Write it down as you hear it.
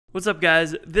What's up,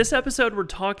 guys? This episode we're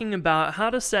talking about how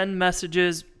to send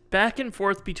messages back and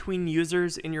forth between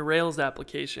users in your Rails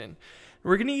application.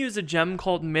 We're going to use a gem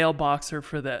called Mailboxer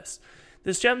for this.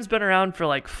 This gem's been around for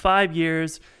like 5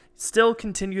 years, still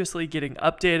continuously getting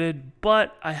updated,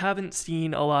 but I haven't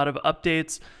seen a lot of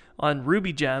updates on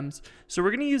Ruby gems, so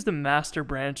we're going to use the master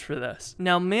branch for this.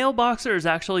 Now, Mailboxer is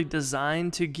actually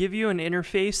designed to give you an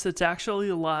interface that's actually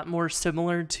a lot more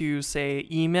similar to, say,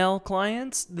 email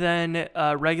clients than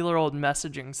a regular old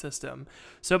messaging system.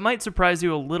 So it might surprise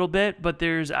you a little bit, but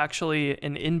there's actually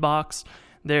an inbox,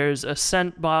 there's a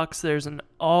sent box, there's an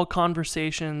all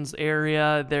conversations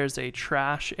area, there's a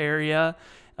trash area,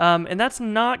 and that's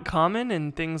not common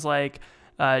in things like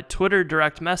Twitter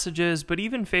direct messages, but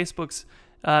even Facebook's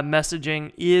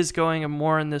messaging is going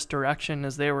more in this direction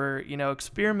as they were,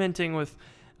 experimenting with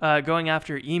going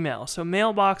after email. So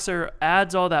Mailboxer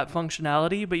adds all that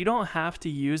functionality, but you don't have to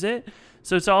use it.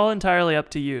 So it's all entirely up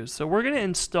to you. So we're going to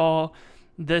install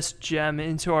this gem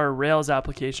into our Rails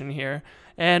application here.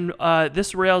 And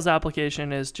this Rails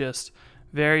application is just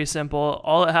very simple.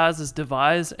 All it has is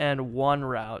devise and one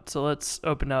route. So let's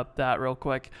open up that real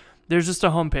quick. There's just a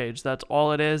home page. That's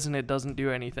all it is, and it doesn't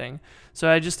do anything. So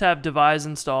I just have devise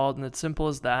installed, and it's simple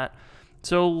as that.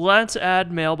 So let's add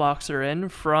Mailboxer in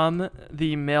from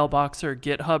the Mailboxer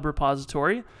GitHub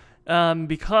repository.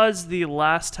 Because the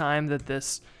last time that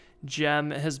this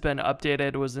gem has been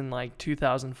updated was in like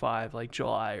 2005, like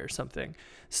July or something.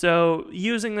 So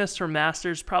using this for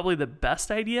master is probably the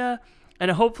best idea, and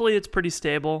hopefully it's pretty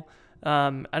stable.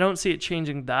 I don't see it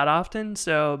changing that often,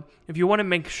 so if you want to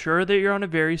make sure that you're on a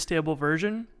very stable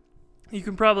version, you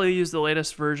can probably use the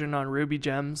latest version on Ruby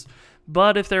gems.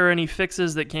 But if there are any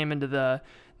fixes that came into the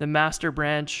master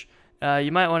branch,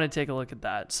 you might want to take a look at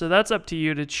that. So that's up to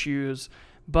you to choose,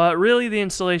 but really the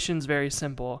installation is very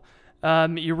simple.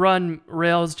 You run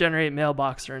Rails generate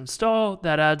Mailboxer install,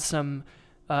 that adds some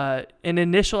an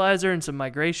initializer and some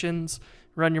migrations,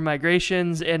 run your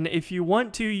migrations, and if you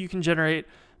want to, you can generate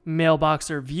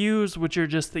Mailboxer views, which are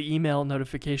just the email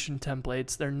notification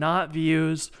templates. They're not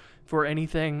views for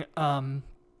anything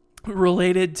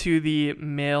related to the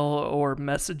mail or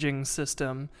messaging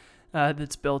system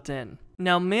that's built in.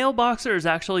 Now, Mailboxer is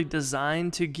actually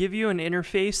designed to give you an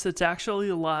interface that's actually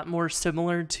a lot more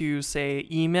similar to, say,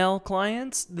 email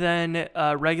clients than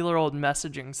a regular old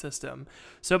messaging system.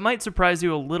 So it might surprise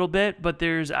you a little bit, but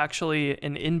there's actually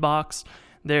an inbox,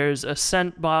 there's a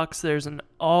sent box, there's an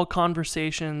all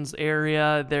conversations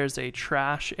area, there's a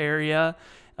trash area,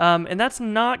 and that's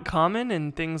not common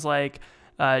in things like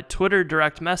Twitter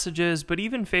direct messages, but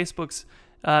even Facebook's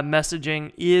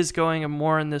messaging is going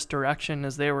more in this direction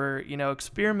as they were,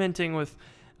 experimenting with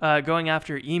going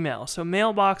after email. So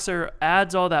Mailboxer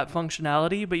adds all that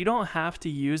functionality, but you don't have to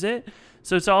use it.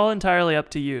 So it's all entirely up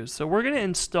to you. So we're going to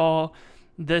install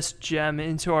this gem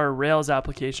into our Rails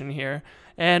application here.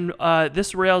 And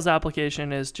this Rails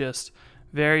application is just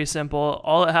very simple.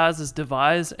 All it has is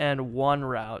devise and one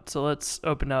route. So let's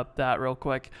open up that real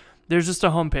quick. There's just a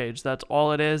home page. That's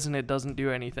all it is, and it doesn't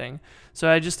do anything. So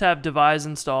I just have devise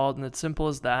installed, and it's simple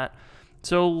as that.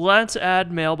 So let's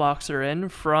add Mailboxer in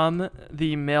from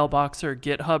the Mailboxer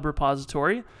GitHub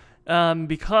repository.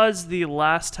 Because the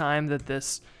last time that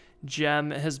this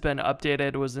gem has been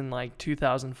updated was in like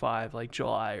 2005, like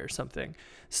July or something.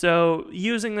 So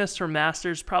using this for master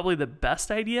is probably the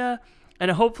best idea, and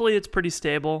hopefully it's pretty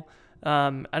stable.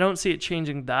 I don't see it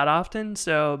changing that often,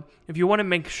 so if you want to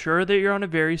make sure that you're on a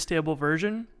very stable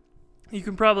version, you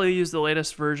can probably use the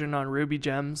latest version on Ruby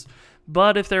gems.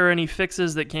 But if there are any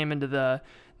fixes that came into the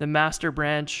master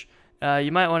branch,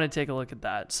 you might want to take a look at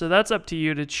that. So that's up to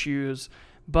you to choose,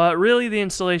 but really the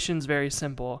installation is very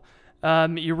simple.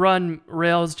 You run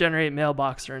Rails generate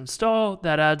Mailboxer install,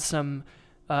 that adds some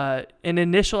an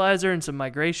initializer and some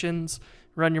migrations,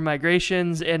 run your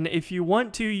migrations, and if you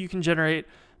want to, you can generate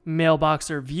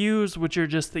Mailboxer views, which are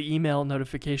just the email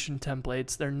notification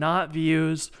templates. They're not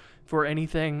views for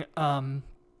anything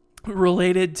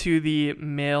related to the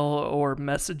mail or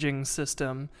messaging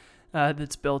system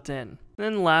that's built in.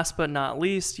 Then last but not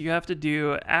least, you have to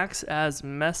do acts as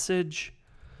messageable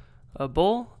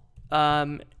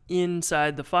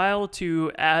inside the file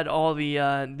to add all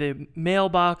the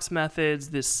mailbox methods,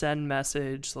 the send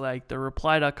message, like the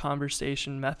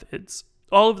reply.conversation methods.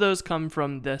 All of those come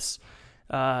from this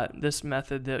this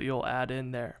method that you'll add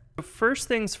in there. First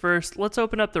things first, let's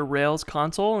open up the Rails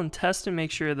console and test to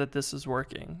make sure that this is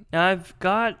working. Now I've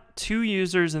got 2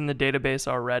 users in the database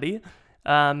already,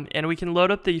 and we can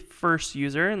load up the first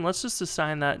user, and let's just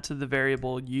assign that to the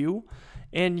variable u.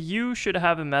 And you should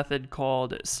have a method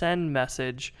called send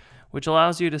message, which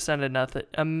allows you to send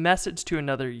a message to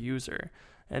another user.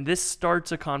 and this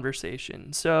starts a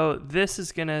conversation. So this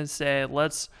is going to say,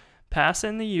 let's pass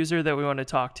in the user that we want to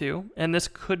talk to, and this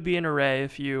could be an array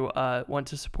if you want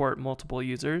to support multiple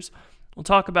users. We'll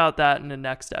talk about that in the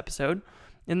next episode.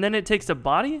 And then it takes a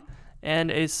body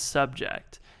and a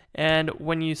subject. And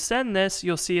when you send this,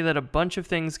 you'll see that a bunch of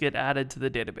things get added to the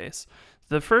database.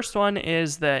 The first one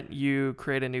is that you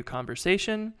create a new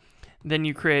conversation, then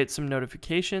you create some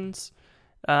notifications,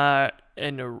 and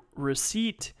a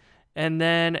receipt, and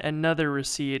then another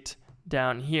receipt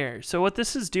down here. So what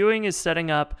this is doing is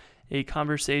setting up a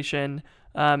conversation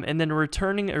and then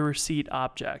returning a receipt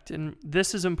object. And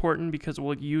this is important because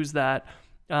we'll use that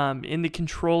in the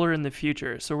controller in the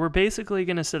future. So we're basically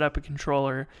going to set up a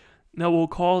controller that will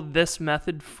call this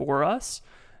method for us.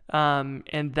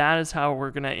 And that is how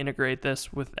we're going to integrate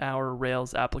this with our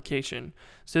Rails application.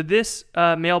 So this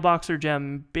Mailboxer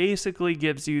gem basically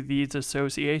gives you these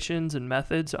associations and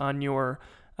methods on your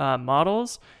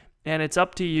models, and it's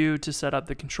up to you to set up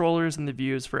the controllers and the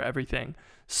views for everything.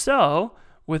 So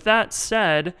with that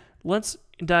said, let's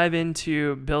dive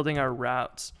into building our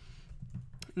routes.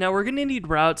 Now we're going to need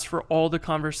routes for all the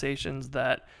conversations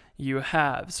that you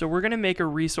have. So we're going to make a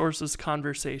resources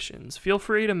conversations. Feel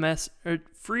free to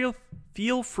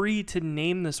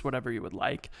name this whatever you would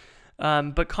like.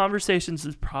 But conversations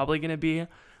is probably going to be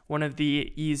one of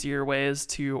the easier ways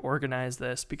to organize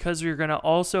this, because you're going to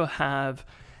also have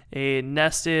a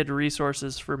nested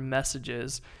resources for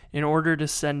messages in order to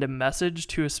send a message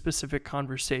to a specific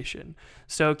conversation.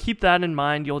 So keep that in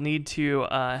mind. You'll need to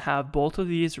have both of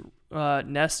these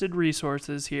nested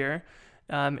resources here.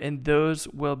 And those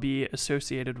will be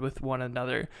associated with one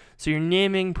another. So your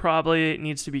naming probably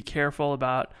needs to be careful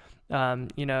about,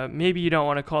 maybe you don't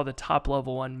want to call the top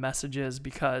level one messages,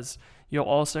 because you'll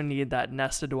also need that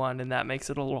nested one, and that makes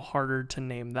it a little harder to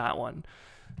name that one.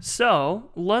 So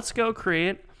let's go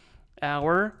create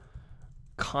our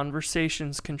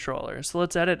conversations controller. So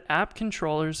let's edit app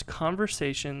controllers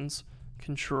conversations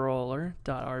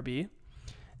controller.rb.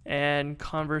 And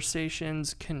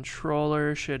conversations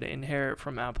controller should inherit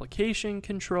from application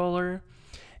controller,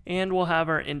 and we'll have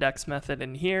our index method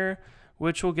in here,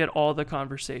 which will get all the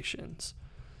conversations.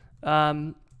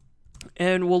 And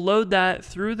we'll load that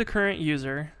through the current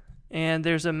user, and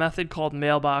there's a method called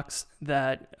mailbox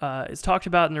that is talked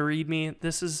about in the README.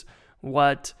 This is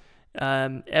what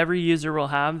every user will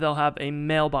have. They'll have a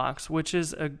mailbox, which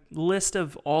is a list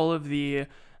of all of the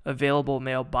available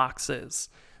mailboxes.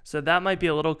 So that might be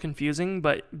a little confusing,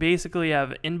 but basically you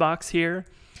have inbox here,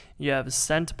 you have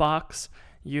sent box,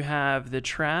 you have the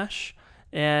trash,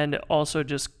 and also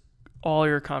just all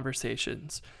your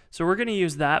conversations. So we're going to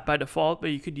use that by default,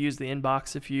 but you could use the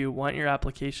inbox if you want your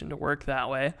application to work that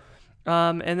way.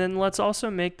 And then let's also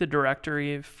make the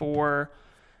directory for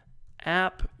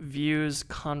app views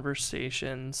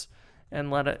conversations, and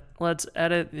let's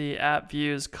edit the app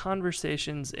views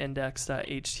conversations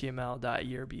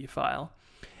index.html.erb file.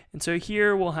 And so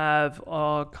here we'll have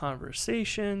all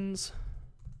conversations,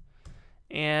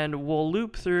 and we'll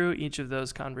loop through each of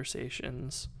those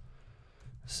conversations.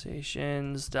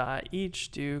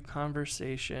 Conversations.each do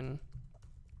conversation,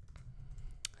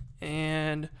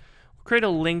 and we'll create a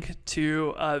link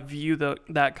to view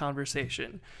that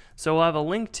conversation. So we'll have a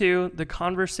link to the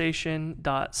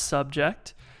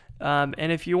conversation.subject.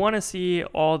 And if you want to see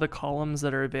all the columns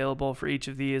that are available for each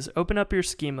of these, open up your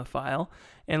schema file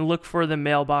and look for the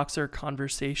Mailboxer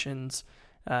conversations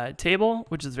table,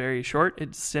 which is very short.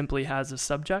 It simply has a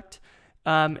subject.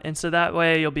 And so that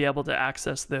way you'll be able to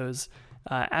access those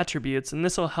attributes, and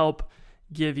this will help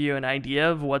give you an idea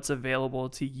of what's available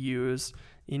to use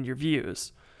in your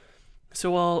views.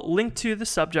 So I'll link to the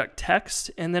subject text,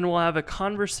 and then we'll have a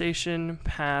conversation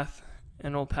path,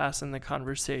 and we'll pass in the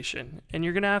conversation. And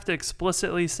you're going to have to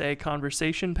explicitly say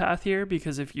conversation path here,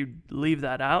 because if you leave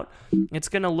that out, it's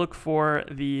going to look for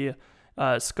the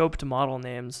scoped model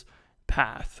names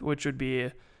path, which would be,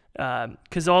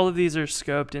 because all of these are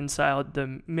scoped inside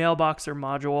the Mailboxer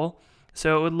module.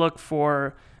 So it would look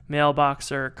for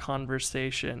Mailboxer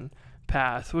conversation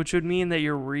path, which would mean that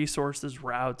your resources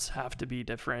routes have to be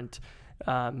different.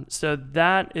 So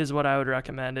that is what I would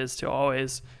recommend, is to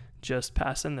always just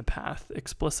pass in the path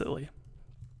explicitly.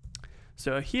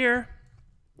 So here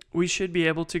we should be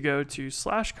able to go to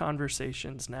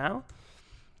 /conversations now,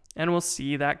 and we'll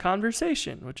see that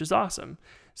conversation, which is awesome.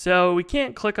 So we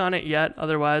can't click on it yet,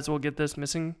 otherwise we'll get this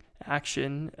missing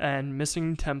action and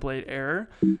missing template error.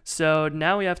 So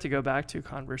now we have to go back to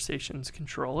conversations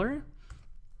controller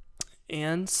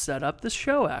and set up the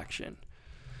show action.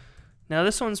 Now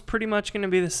this one's pretty much going to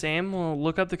be the same. We'll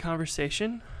look up the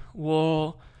conversation.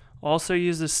 We'll also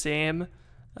use the same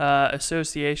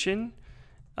association,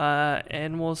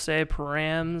 and we'll say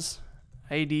params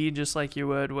ID just like you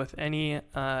would with any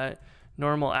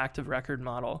normal active record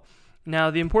model.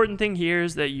 Now, the important thing here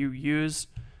is that you use,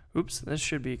 this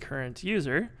should be current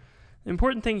user. The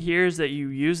important thing here is that you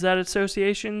use that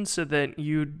association so that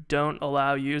you don't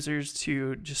allow users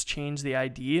to just change the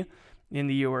ID in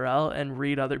the URL and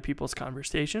read other people's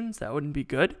conversations. That wouldn't be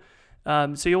good.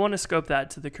 So you'll want to scope that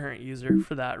to the current user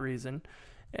for that reason.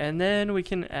 And then we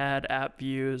can add app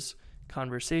views,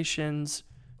 conversations,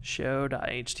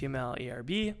 show.html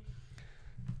ERB.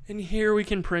 And here we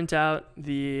can print out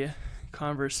the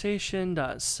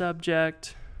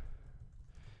conversation.subject.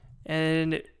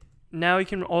 And now we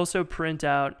can also print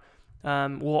out,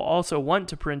 we'll also want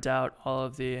to print out all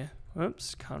of the,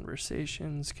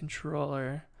 conversations,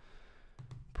 controller,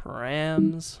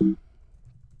 params.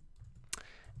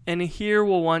 And here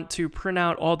we'll want to print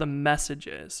out all the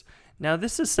messages. Now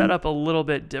this is set up a little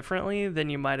bit differently than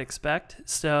you might expect.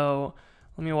 So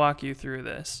let me walk you through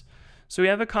this. So we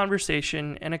have a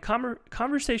conversation, and a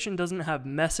conversation doesn't have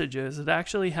messages. It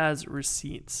actually has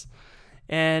receipts.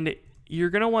 And you're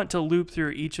going to want to loop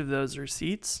through each of those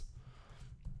receipts.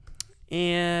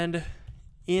 And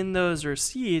in those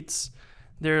receipts,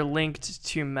 they're linked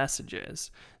to messages.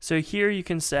 So here you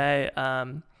can say,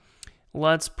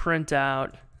 let's print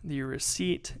out the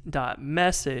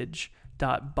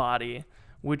receipt.message.body,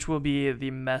 which will be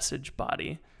the message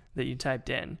body that you typed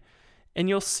in. And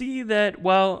you'll see that,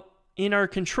 well, in our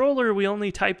controller, we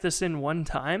only type this in one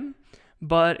time,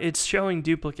 but it's showing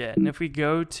duplicate. And if we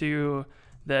go to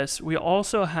this, we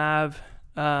also have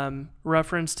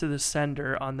reference to the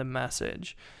sender on the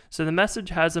message. So the message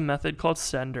has a method called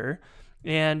sender,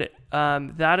 and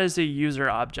that is a user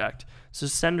object. So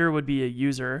sender would be a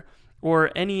user, or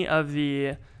any of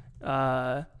the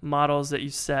models that you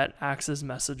set acts as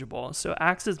messageable. So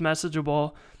acts as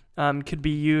messageable could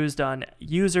be used on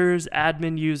users,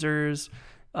 admin users,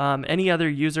 any other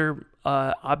user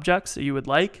objects that you would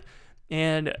like.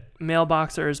 And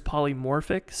Mailboxer is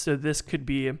polymorphic, so this could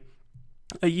be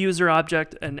a user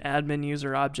object, an admin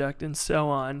user object, and so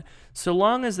on. So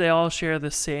long as they all share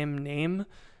the same name,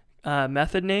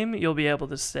 method name, you'll be able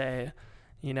to say,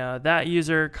 that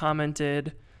user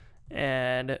commented,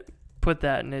 and put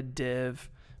that in a div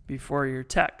before your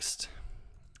text.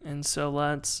 And so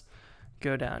let's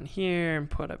go down here and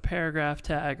put a paragraph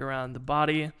tag around the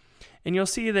body. And you'll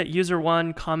see that user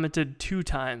 1 commented 2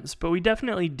 times, but we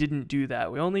definitely didn't do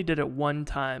that. We only did it 1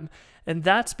 time. And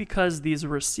that's because these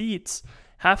receipts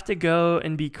have to go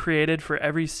and be created for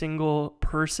every single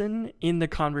person in the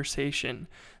conversation.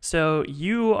 So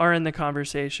you are in the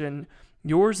conversation,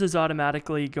 yours is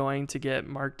automatically going to get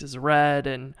marked as read,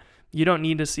 and you don't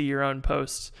need to see your own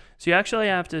posts. So you actually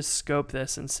have to scope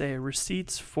this and say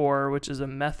receipts for, which is a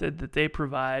method that they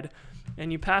provide,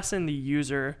 and you pass in the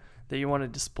user that you want to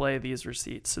display these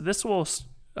receipts. So this will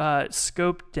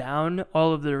scope down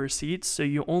all of the receipts, so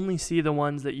you only see the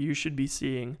ones that you should be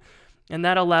seeing. And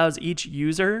that allows each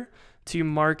user to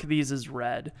mark these as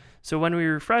read. So when we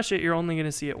refresh it, you're only going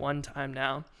to see it 1 time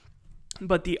now.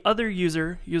 But the other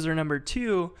user, user number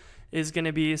 2, is going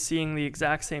to be seeing the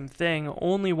exact same thing,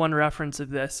 only 1 reference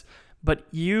of this. But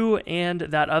you and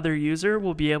that other user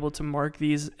will be able to mark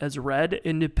these as read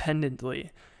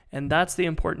independently. And that's the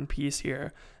important piece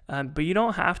here. But you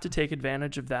don't have to take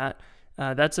advantage of that.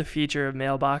 That's a feature of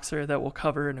Mailboxer that we'll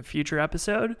cover in a future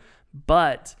episode.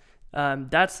 But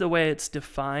that's the way it's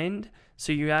defined.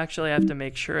 So you actually have to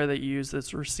make sure that you use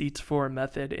this receipts for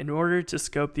method in order to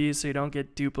scope these so you don't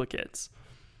get duplicates.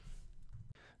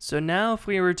 So now if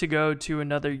we were to go to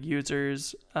another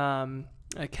user's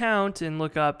account and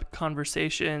look up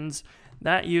conversations,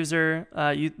 that user,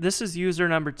 this is user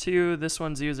number 2, this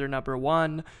one's user number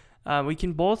 1. We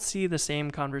can both see the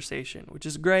same conversation, which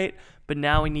is great, but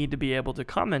now we need to be able to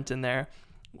comment in there,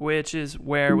 which is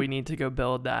where we need to go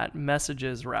build that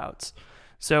messages routes.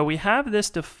 So we have this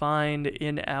defined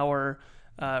in our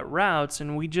routes,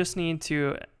 and we just need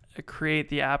to create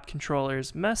the app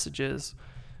controller's messages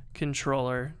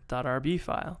controller.rb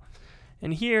file.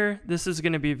 And here, this is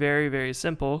going to be very, very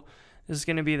simple. This is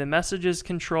going to be the messages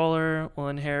controller. We'll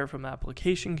inherit from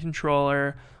application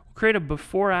controller. We'll create a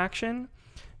before action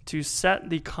to set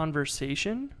the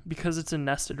conversation. Because it's a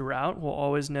nested route, we'll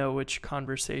always know which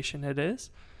conversation it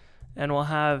is. And we'll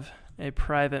have a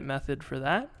private method for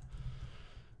that.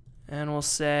 And we'll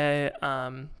say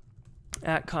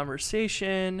at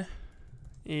conversation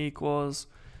equals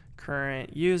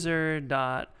current user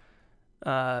dot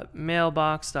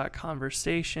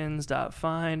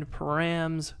mailbox.conversations.find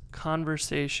params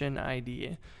conversation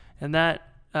ID. And that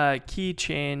key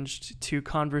changed to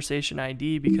conversation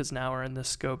ID because now we're in the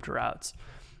scoped routes.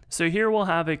 So here we'll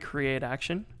have a create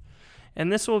action,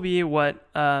 and this will be what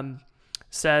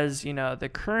says,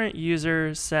 the current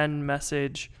user send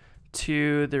message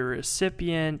to the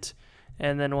recipient,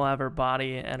 and then we'll have our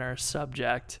body and our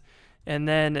subject. And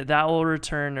then that will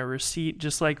return a receipt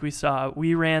just like we saw.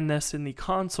 We ran this in the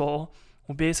console.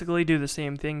 We'll basically do the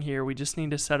same thing here. We just need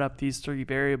to set up these 3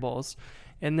 variables.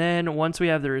 And then once we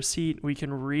have the receipt, we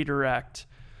can redirect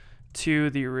to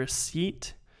the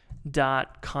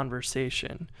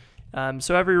receipt.conversation.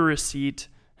 So every receipt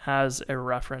has a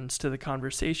reference to the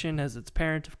conversation as its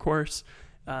parent, of course,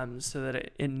 so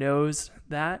that it knows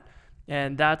that.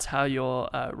 And that's how you'll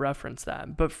reference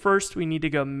that. But first, we need to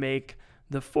go make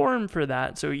the form for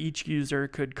that so each user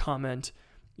could comment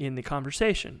in the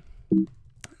conversation.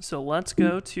 So let's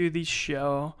go to the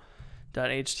show.html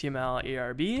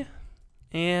ARB,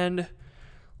 and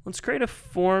let's create a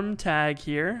form tag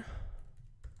here.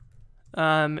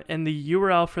 And the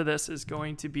URL for this is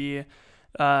going to be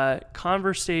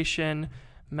conversation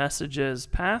messages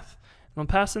path. And we'll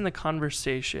pass in the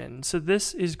conversation. So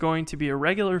this is going to be a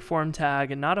regular form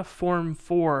tag and not a form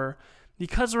for,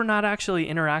 because we're not actually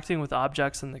interacting with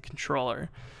objects in the controller.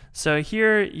 So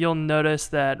here you'll notice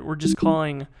that we're just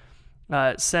calling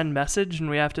send message, and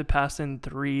we have to pass in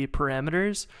 3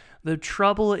 parameters. The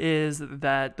trouble is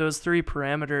that those 3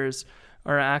 parameters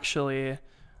are actually,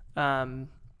 and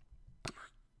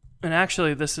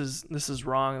actually this is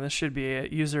wrong. This should be a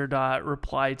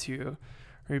user.reply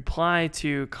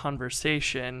to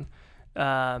conversation,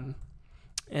 and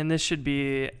this should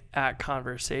be at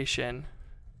conversation,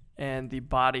 and the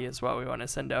body is what we want to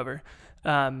send over.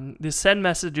 The send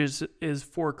messages is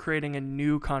for creating a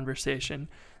new conversation.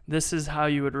 This is how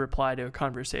you would reply to a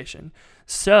conversation.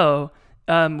 So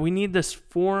we need this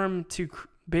form to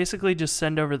basically just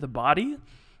send over the body,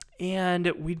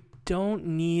 and we don't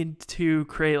need to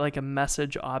create like a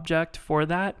message object for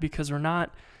that because we're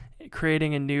not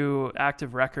creating a new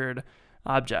active record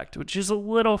object, which is a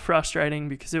little frustrating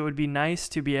because it would be nice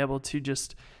to be able to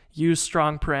just use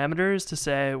strong parameters to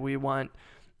say we want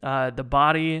the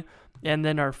body, and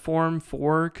then our form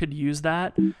for could use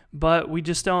that, but we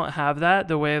just don't have that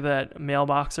the way that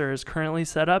Mailboxer is currently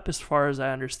set up as far as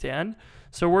I understand.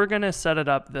 So we're going to set it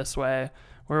up this way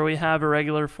where we have a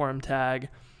regular form tag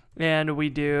and we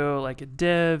do like a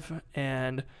div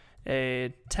and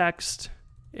a text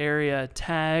area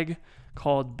tag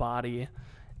called body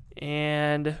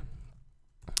and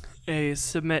a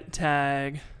submit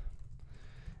tag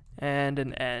and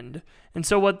an end. And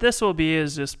so what this will be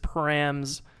is just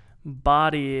params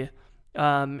body,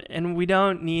 and we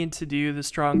don't need to do the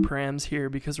strong params here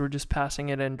because we're just passing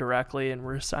it in directly and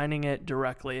we're assigning it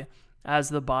directly as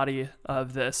the body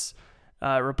of this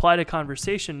reply to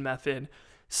conversation method.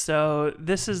 So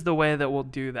this is the way that we'll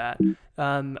do that.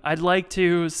 I'd like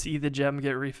to see the gem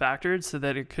get refactored so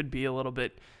that it could be a little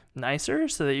bit nicer,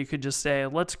 so that you could just say,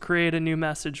 let's create a new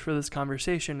message for this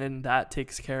conversation, and that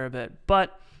takes care of it.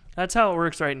 But that's how it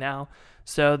works right now.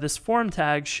 So this form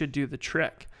tag should do the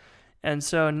trick. And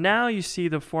so now you see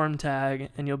the form tag,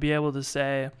 and you'll be able to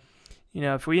say,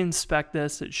 if we inspect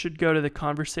this, it should go to the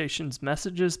conversations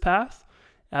messages path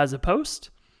as a post.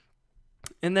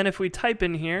 And then if we type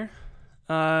in here,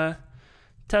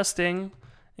 testing,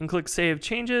 and click save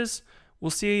changes,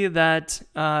 we'll see that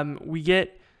we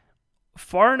get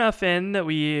far enough in that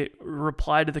we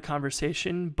reply to the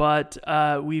conversation, but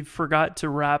we forgot to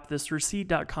wrap this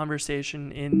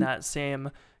receipt.conversation in that same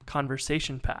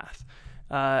conversation path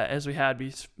as we had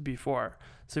before.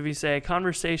 So if you say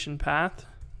conversation path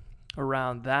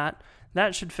around that,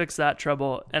 that should fix that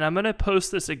trouble. And I'm going to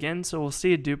post this again, so we'll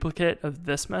see a duplicate of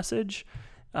this message,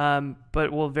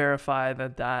 but we'll verify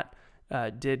that that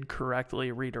did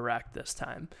correctly redirect this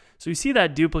time. So you see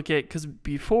that duplicate because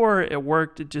before it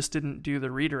worked, it just didn't do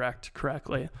the redirect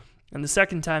correctly. And the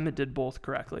second time it did both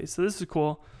correctly. So this is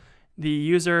cool. The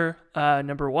user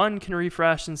number 1 can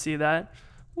refresh and see that.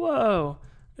 Whoa,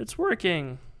 it's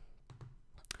working.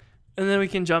 And then we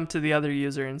can jump to the other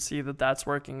user and see that that's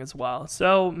working as well.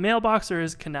 So Mailboxer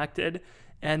is connected,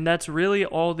 and that's really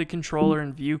all the controller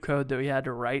and view code that we had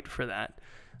to write for that.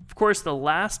 Of course, the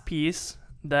last piece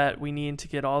that we need to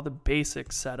get all the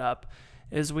basics set up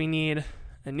is we need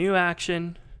a new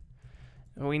action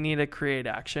and we need a create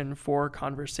action for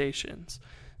conversations.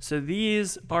 So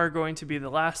these are going to be the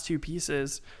last 2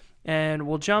 pieces, and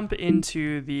we'll jump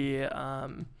into the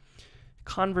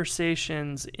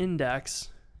conversations index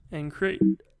and create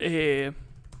a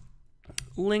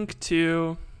link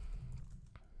to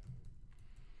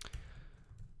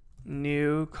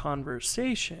new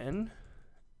conversation,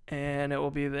 and it will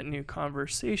be the new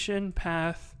conversation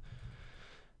path.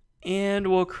 And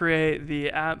we'll create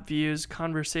the app views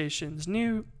conversations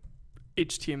new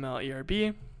HTML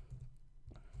ERB.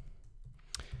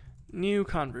 New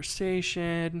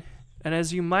conversation. And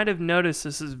as you might have noticed,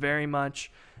 this is very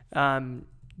much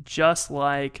just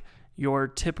like your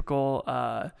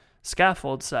typical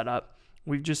scaffold setup.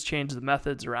 We've just changed the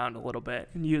methods around a little bit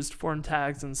and used form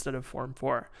tags instead of form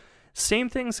for. Same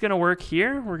thing's going to work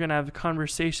here. We're going to have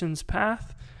conversations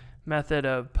path, method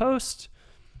of post.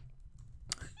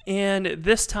 And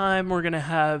this time we're going to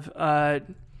have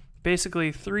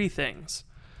basically three things.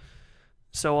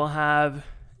 So we'll have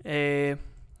a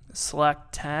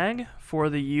select tag for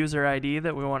the user ID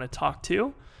that we want to talk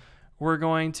to. We're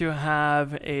going to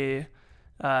have a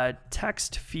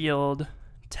text field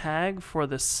tag for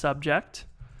the subject,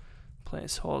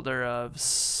 placeholder of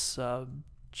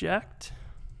subject.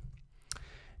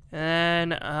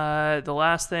 And the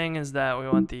last thing is that we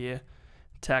want the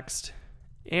text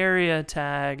area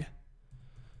tag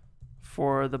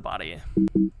for the body.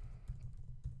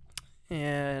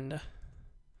 And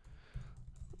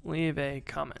leave a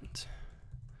comment.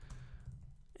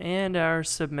 And our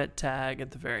submit tag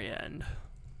at the very end.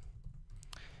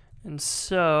 And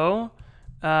so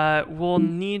we'll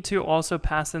need to also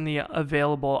pass in the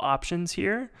available options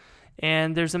here.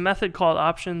 And there's a method called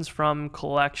options from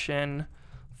collection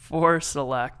for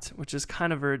select, which is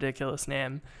kind of a ridiculous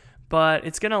name. But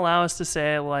it's going to allow us to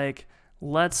say, like,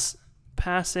 let's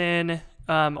pass in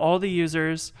all the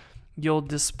users. You'll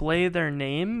display their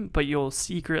name, but you'll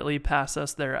secretly pass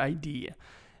us their ID.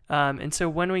 And so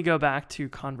when we go back to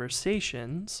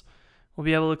conversations, we'll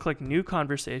be able to click new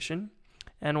conversation.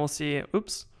 And we'll see,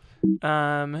 oops,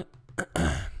 this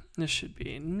should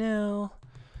be nil.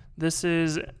 This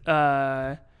is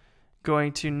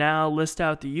going to now list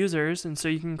out the users, and so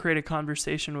you can create a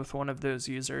conversation with one of those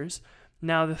users.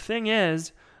 Now, the thing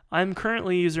is, I'm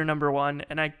currently user number 1,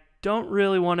 and I don't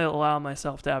really want to allow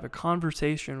myself to have a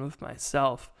conversation with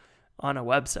myself on a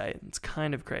website. It's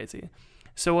kind of crazy.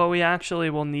 So what we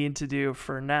actually will need to do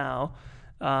for now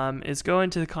is go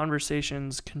into the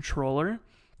conversations controller.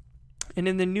 And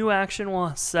in the new action,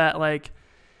 we'll set like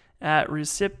at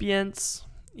recipients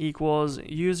equals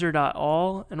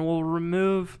user.all, and we'll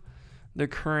remove the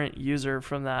current user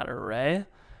from that array.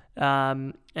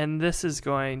 And this is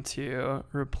going to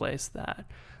replace that.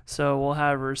 So we'll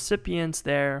have recipients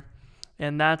there,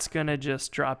 and that's going to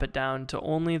just drop it down to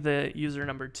only the user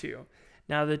number 2.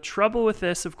 Now, the trouble with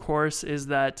this, of course, is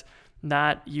that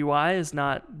that UI is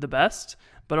not the best,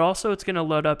 but also it's going to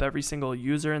load up every single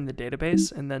user in the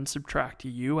database and then subtract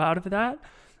you out of that.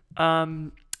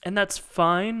 And that's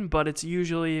fine, but it's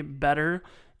usually better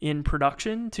in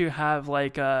production to have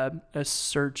like a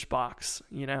search box,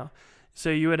 you know? So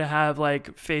you would have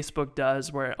like Facebook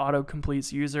does, where it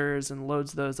auto-completes users and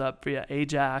loads those up via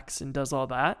Ajax and does all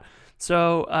that.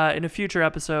 So in a future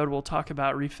episode, we'll talk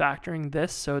about refactoring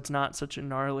this so it's not such a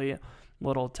gnarly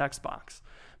little text box.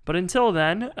 But until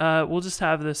then, we'll just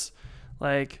have this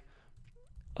like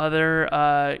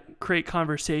other create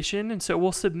conversation. And so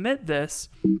we'll submit this,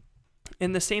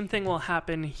 and the same thing will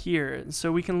happen here. So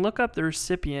we can look up the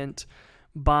recipient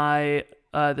by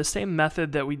the same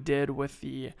method that we did with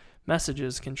the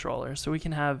messages controller. So we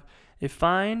can have a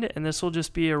find, and this will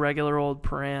just be a regular old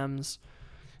params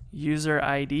user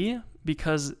ID,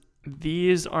 because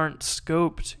these aren't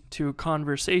scoped to a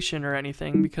conversation or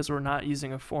anything because we're not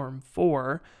using a form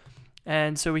for.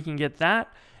 And so we can get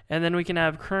that, and then we can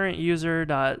have current user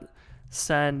dot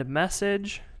send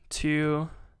message to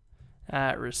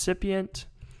at recipient.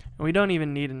 And we don't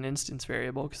even need an instance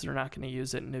variable because we're not going to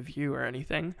use it in a view or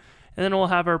anything. And then we'll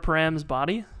have our params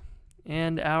body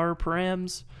and our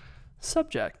params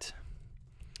subject.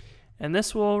 And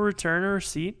this will return a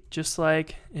receipt just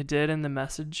like it did in the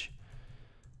message.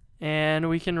 And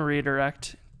we can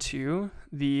redirect to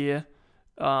the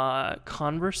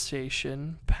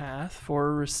conversation path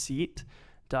for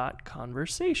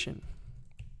receipt.conversation.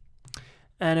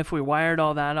 And if we wired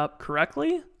all that up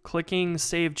correctly, clicking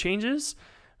Save Changes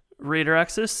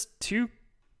redirects us to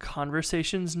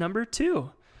conversations number 2.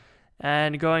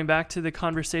 And going back to the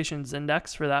conversations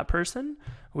index for that person,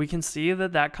 we can see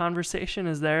that that conversation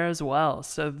is there as well.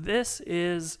 So this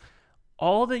is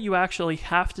all that you actually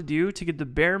have to do to get the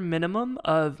bare minimum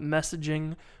of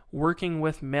messaging working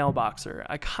with Mailboxer.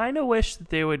 I kind of wish that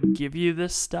they would give you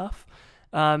this stuff,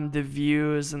 the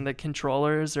views and the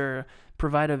controllers, or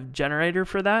provide a generator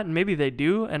for that. And maybe they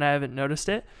do, and I haven't noticed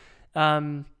it.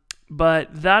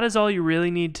 But that is all you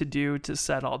really need to do to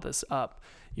set all this up.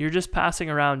 You're just passing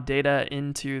around data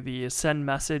into the send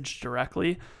message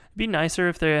directly. It'd be nicer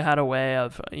if they had a way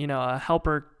of, you know, a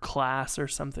helper class or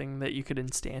something that you could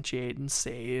instantiate and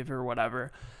save or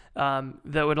whatever.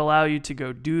 that would allow you to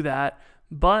go do that.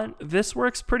 But this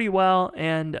works pretty well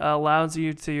and allows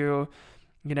you to,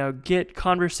 get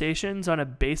conversations on a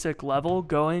basic level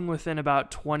going within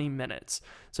about 20 minutes.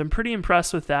 So I'm pretty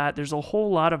impressed with that. There's a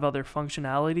whole lot of other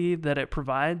functionality that it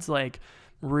provides, like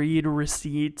read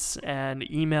receipts and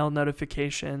email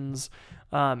notifications,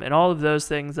 and all of those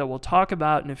things that we'll talk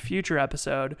about in a future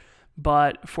episode.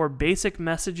 But for basic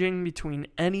messaging between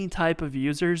any type of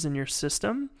users in your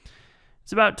system,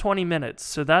 it's about 20 minutes.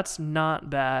 So that's not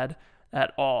bad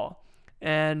at all.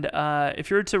 And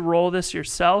if you were to roll this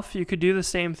yourself, you could do the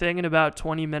same thing in about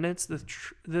 20 minutes.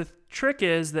 The trick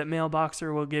is that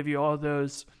Mailboxer will give you all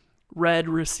those read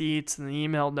receipts and the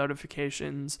email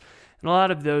notifications and a lot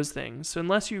of those things. So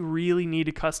unless you really need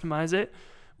to customize it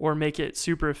or make it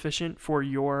super efficient for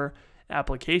your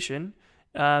application,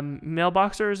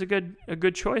 Mailboxer is a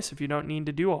good choice if you don't need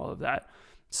to do all of that.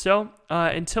 So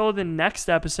until the next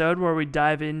episode where we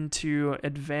dive into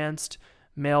advanced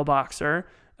Mailboxer,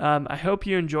 I hope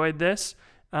you enjoyed this.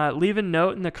 Leave a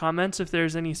note in the comments if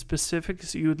there's any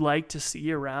specifics you'd like to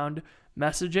see around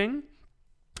messaging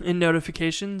and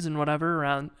notifications and whatever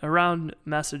around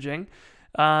messaging.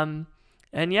 And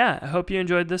yeah, I hope you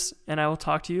enjoyed this, and I will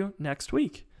talk to you next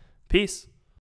week. Peace.